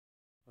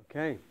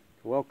Okay,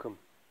 welcome.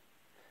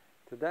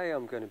 Today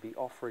I'm going to be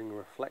offering a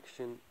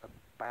reflection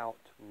about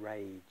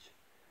rage,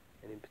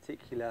 and in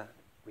particular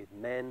with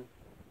men,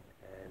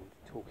 and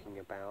talking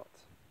about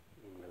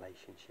in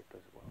relationship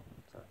as well.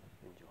 So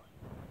enjoy.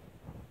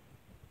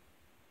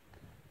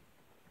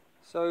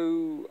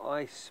 So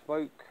I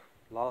spoke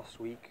last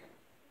week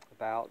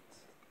about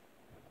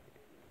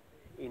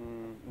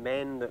in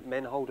men that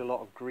men hold a lot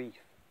of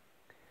grief,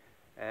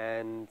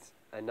 and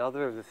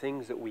another of the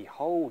things that we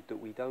hold that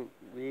we don't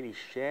really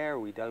share,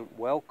 we don't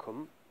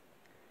welcome,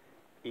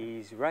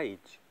 is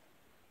rage.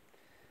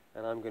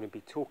 And I'm going to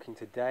be talking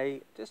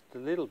today just a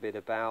little bit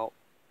about,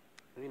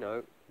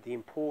 the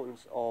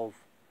importance of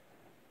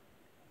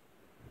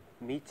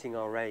meeting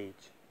our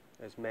rage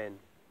as men,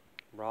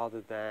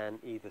 rather than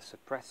either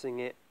suppressing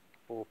it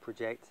or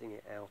projecting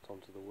it out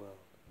onto the world.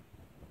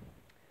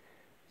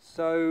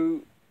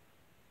 So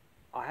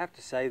I have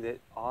to say that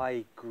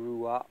I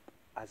grew up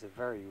as a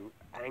very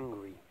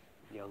angry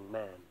young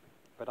man,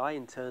 but I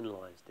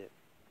internalized it,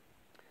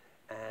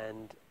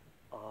 and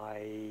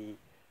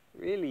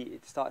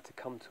it started to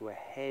come to a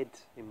head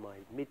in my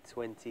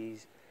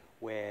mid-20s,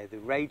 where the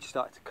rage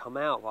started to come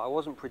out. I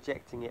wasn't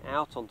projecting it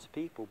out onto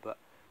people, but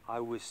I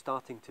was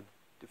starting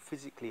to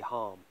physically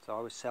harm, so I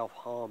was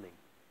self-harming.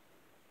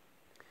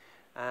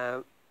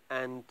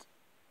 And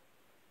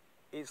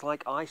it's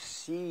like I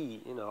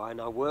see, and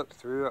I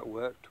worked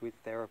with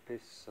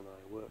therapists, and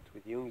I worked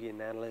with Jungian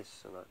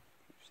analysts, and I've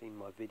seen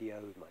my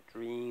videos, my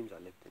dreams. I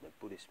lived in a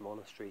Buddhist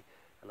monastery,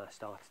 and I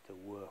started to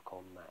work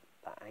on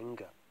that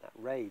anger, that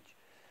rage.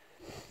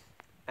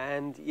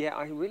 And yeah,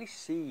 I really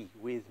see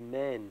with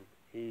men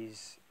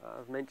is,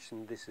 I've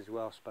mentioned this as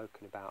well,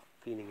 spoken about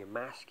feeling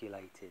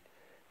emasculated.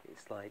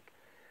 It's like,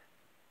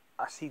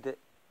 I see that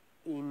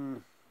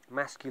in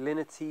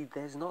masculinity,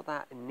 there's not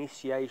that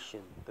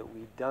initiation, that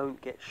we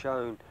don't get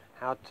shown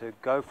how to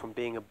go from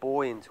being a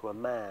boy into a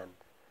man.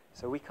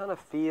 So we kind of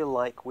feel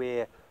like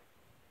we're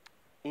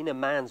in a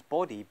man's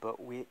body,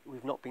 but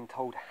we've not been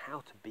told how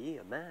to be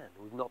a man.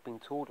 We've not been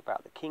taught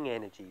about the king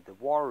energy, the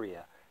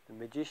warrior, the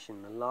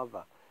magician, the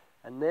lover.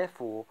 And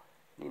therefore,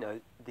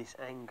 this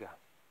anger,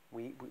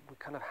 we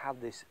kind of have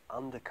this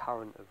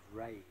undercurrent of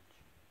rage.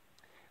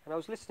 And I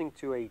was listening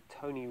to a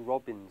Tony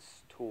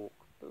Robbins talk.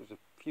 It was a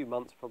few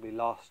months, probably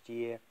last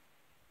year,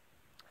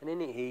 and in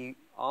it he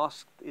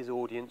asked his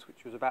audience,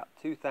 which was about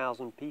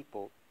 2,000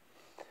 people,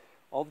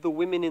 of the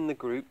women in the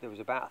group, there was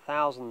about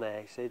 1,000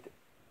 there, he said,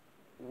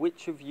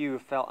 which of you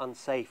have felt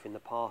unsafe in the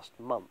past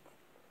month?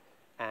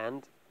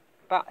 And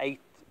about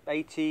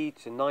 80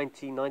 to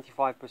 90,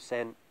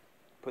 95%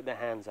 put their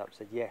hands up,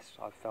 said, yes,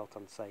 I've felt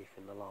unsafe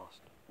in the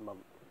last month.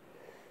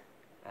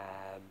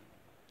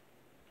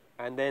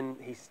 And then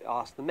he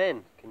asked the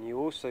men, can you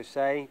also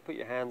say, put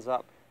your hands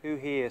up, who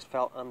here has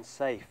felt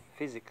unsafe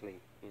physically,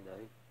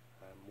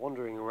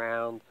 wandering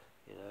around,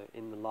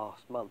 in the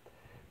last month?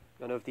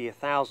 And of the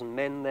 1,000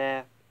 men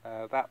there,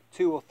 about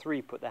 2 or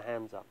 3 put their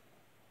hands up.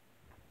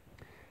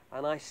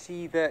 And I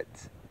see that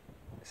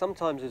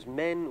sometimes as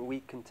men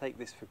we can take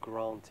this for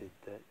granted,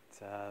 that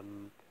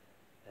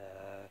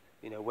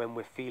when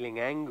we're feeling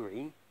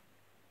angry,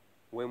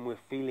 when we're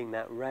feeling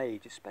that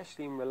rage,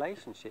 especially in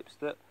relationships,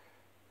 that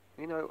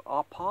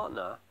our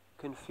partner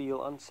can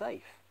feel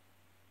unsafe.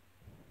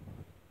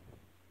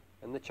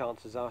 And the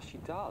chances are she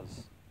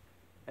does.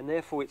 And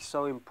therefore it's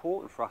so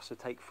important for us to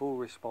take full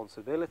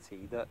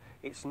responsibility, that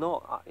it's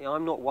not,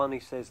 I'm not one who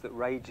says that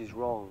rage is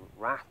wrong,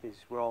 wrath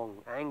is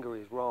wrong, anger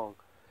is wrong.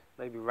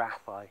 Maybe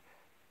wrath, I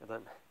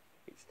don't,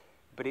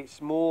 but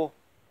it's more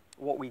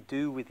what we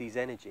do with these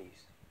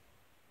energies.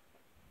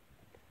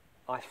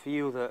 I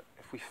feel that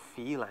if we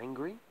feel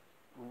angry,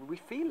 we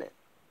feel it.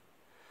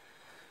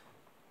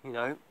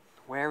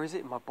 Where is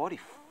it in my body?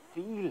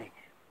 Feeling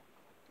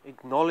it.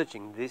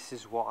 Acknowledging this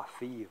is what I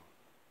feel.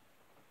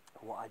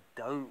 What I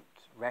don't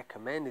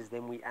recommend is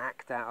then we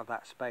act out of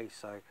that space.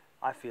 So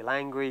I feel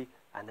angry,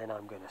 and then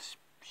I'm going to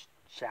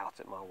shout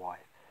at my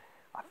wife.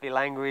 I feel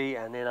angry,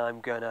 and then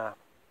I'm going to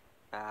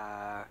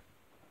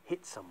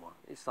hit someone.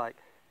 It's like,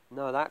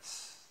 no,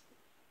 that's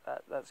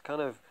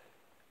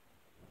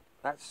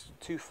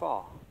too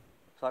far.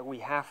 It's like we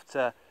have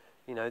to,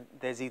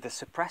 there's either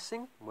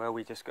suppressing, where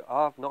we just go,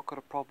 oh, I've not got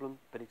a problem,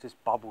 but it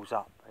just bubbles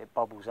up. It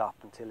bubbles up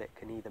until it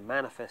can either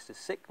manifest as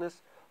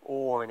sickness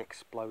or an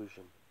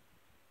explosion.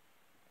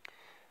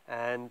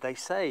 And they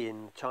say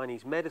in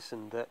Chinese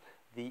medicine that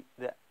the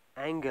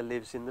anger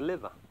lives in the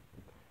liver,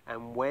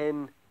 and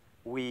when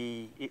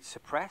it's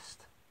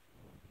suppressed,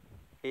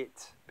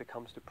 it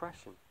becomes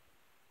depression.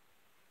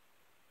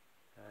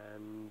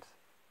 And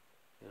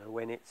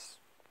when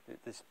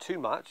there's too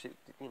much, it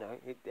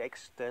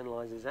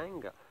externalizes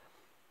anger.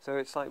 So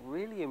it's like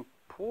really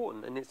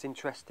important, and it's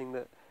interesting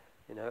that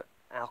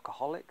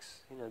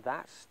alcoholics,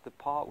 that's the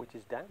part which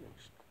is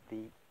damaged,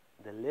 the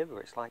liver.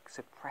 It's like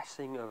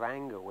suppressing of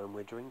anger when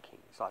we're drinking.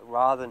 It's like,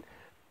 rather than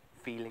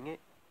feeling it,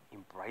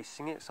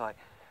 embracing it, it's like,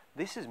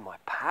 this is my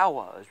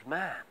power as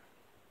man.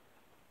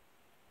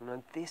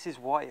 This is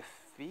what it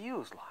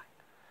feels like.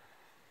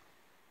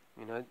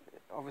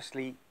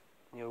 Obviously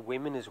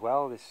women as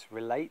well, this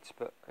relates,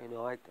 but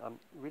I'm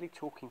really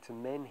talking to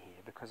men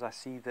here because I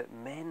see that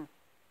men,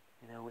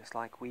 it's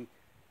like we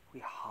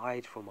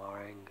hide from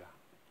our anger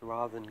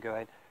rather than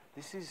going,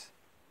 this is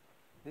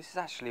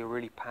actually a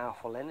really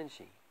powerful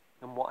energy,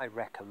 and what I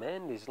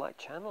recommend is like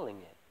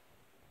channeling it.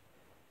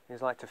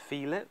 It's like to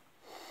feel it,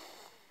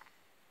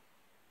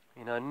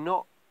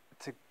 not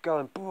to go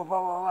and blah, blah,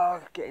 blah,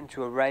 blah, get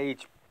into a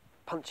rage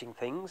punching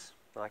things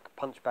like a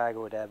punch bag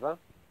or whatever,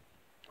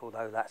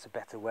 although that's a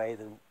better way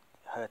than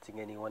hurting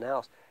anyone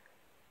else.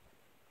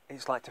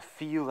 It's like to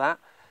feel that,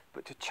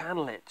 but to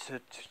channel it,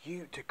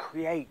 to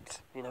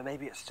create,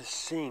 maybe it's to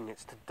sing,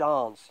 it's to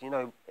dance,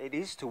 it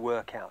is to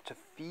work out, to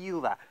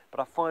feel that. But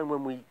I find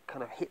when we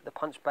kind of hit the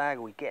punch bag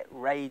or we get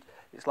rage,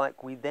 it's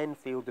like we then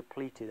feel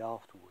depleted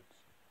afterwards.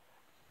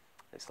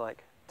 It's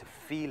like to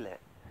feel it.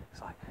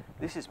 It's like,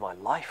 this is my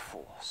life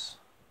force.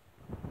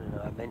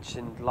 I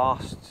mentioned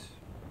last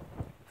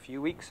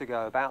few weeks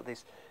ago about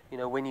this,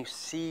 when you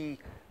see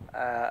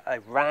a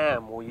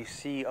ram or you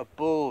see a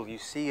bull, you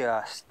see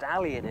a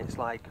stallion, it's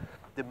like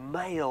the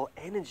male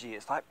energy,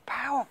 it's like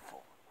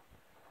powerful.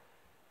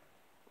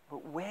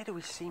 But where do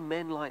we see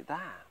men like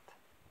that?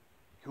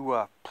 Who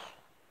are,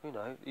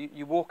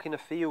 you walk in a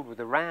field with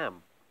a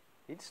ram,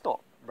 he's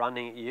not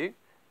running at you,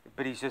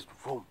 but he's just,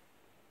 boom,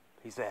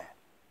 he's there.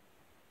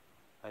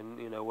 And,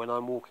 when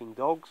I'm walking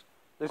dogs,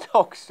 the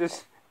dogs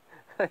just,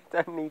 they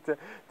don't need to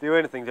do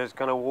anything, just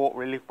kind of walk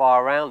really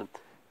far around them.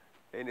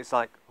 And it's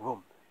like,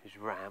 boom, he's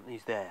ram,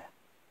 he's there.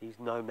 He's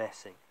no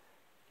messing.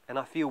 And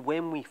I feel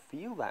when we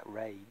feel that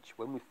rage,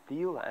 when we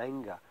feel that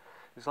anger,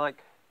 it's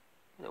like,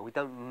 we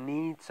don't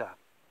need to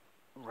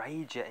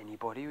rage at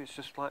anybody. It's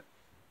just like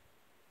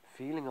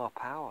feeling our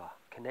power,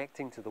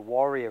 connecting to the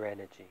warrior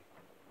energy,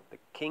 the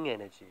king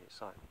energy. It's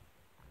like,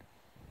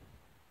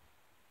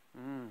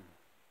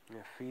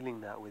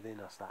 feeling that within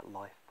us, that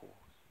life force.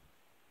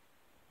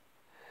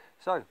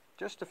 So,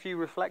 just a few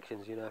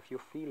reflections, if you're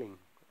feeling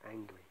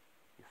angry,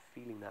 you're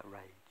feeling that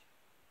rage,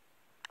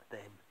 then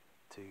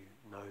to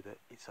know that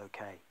it's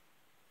okay,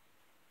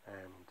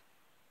 and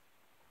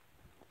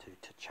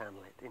to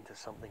channel it into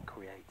something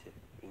creative,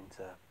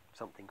 into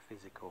something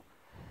physical,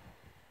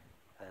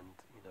 and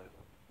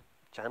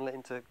channel it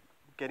into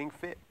getting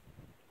fit,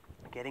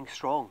 getting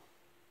strong,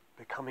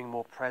 becoming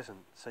more present,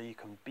 so you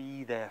can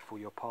be there for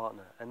your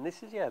partner. And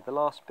this is the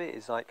last bit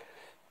is like,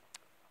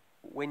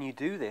 when you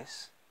do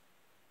this,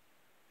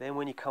 then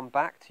when you come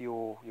back to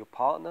your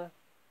partner,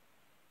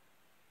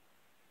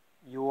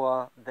 you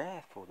are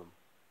there for them.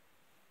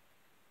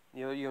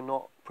 You're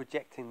not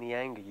projecting the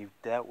anger.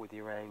 You've dealt with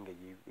your anger.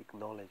 You've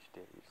acknowledged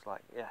it. It's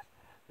like,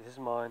 this is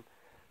mine.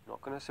 I'm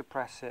not going to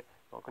suppress it.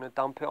 I'm not going to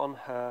dump it on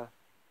her.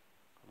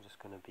 I'm just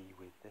going to be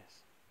with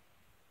this.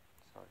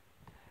 So,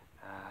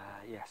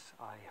 yes,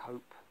 I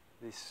hope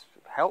this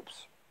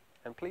helps.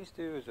 And please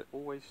do, as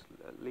always,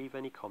 leave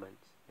any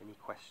comments, any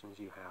questions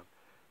you have.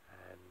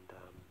 And,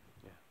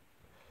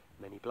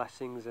 many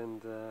blessings,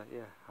 and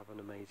have an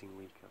amazing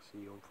week. I'll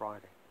see you on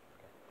Friday.